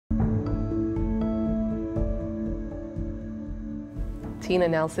Teena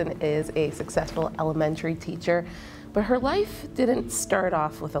Nelson is a successful elementary teacher, but her life didn't start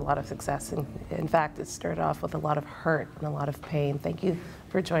off with a lot of success. In fact, it started off with a lot of hurt and a lot of pain. Thank you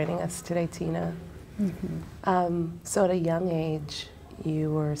for joining us today, Teena. So at a young age,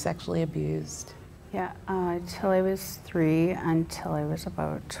 you were sexually abused. Yeah, till I was 3 until I was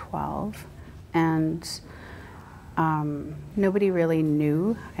about 12. And nobody really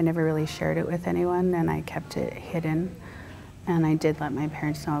knew. I never really shared it with anyone, and I kept it hidden. And I did let my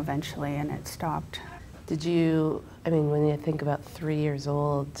parents know eventually, and it stopped. Did you, I mean, when you think about 3 years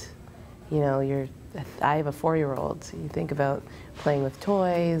old, you know, I have a 4-year-old, so you think about playing with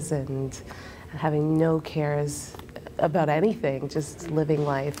toys and having no cares about anything, just living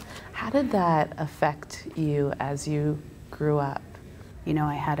life. How did that affect you as you grew up? You know,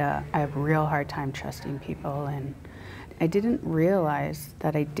 I had a real hard time trusting people, and I didn't realize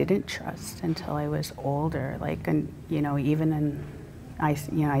that I didn't trust until I was older. Like, and you know, even in,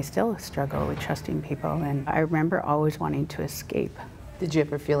 I still struggle with trusting people, and I remember always wanting to escape. Did you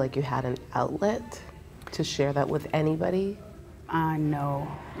ever feel like you had an outlet to share that with anybody? No,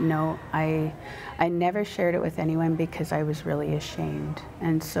 I never shared it with anyone because I was really ashamed,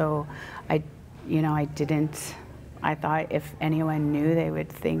 and so I thought if anyone knew, they would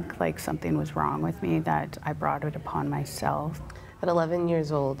think like something was wrong with me, that I brought it upon myself. At 11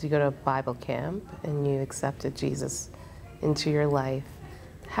 years old, you go to Bible camp and you accepted Jesus into your life.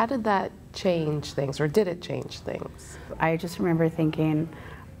 How did that change things, or did it change things? I just remember thinking,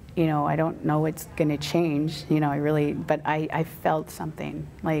 you know, I don't know what's gonna change, you know, but I felt something.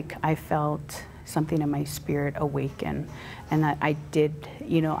 Like, I felt something in my spirit awaken, and that I did,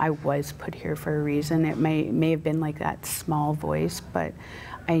 you know, I was put here for a reason. It may have been like that small voice, but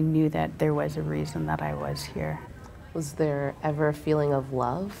I knew that there was a reason that I was here. Was there ever a feeling of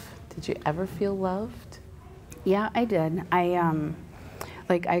love? Did you ever feel loved? Yeah, I did.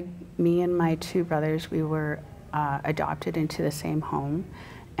 Me and my 2 brothers, we were adopted into the same home,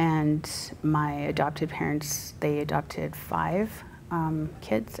 and my adopted parents, they adopted 5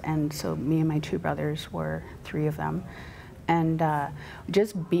 kids, and so me and my 2 brothers were 3 of them. And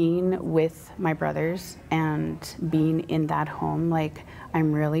just being with my brothers and being in that home, like,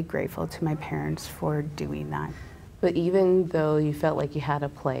 I'm really grateful to my parents for doing that. But even though you felt like you had a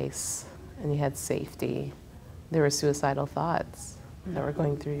place and you had safety, there were suicidal thoughts that were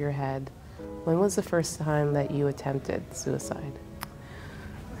going through your head. When was the first time that you attempted suicide?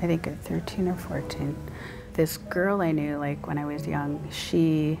 I think at 13 or 14. This girl I knew, like, when I was young,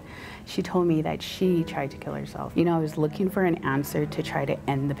 she told me that she tried to kill herself. You know, I was looking for an answer to try to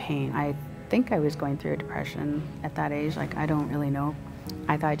end the pain. I think I was going through a depression at that age, like, I don't really know.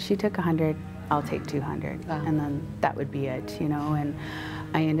 I thought, she took 100, I'll take 200, Wow. And then that would be it, you know, and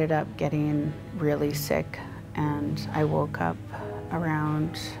I ended up getting really sick, and I woke up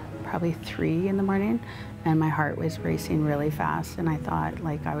around probably 3 in the morning, and my heart was racing really fast, and I thought,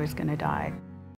 like, I was gonna die.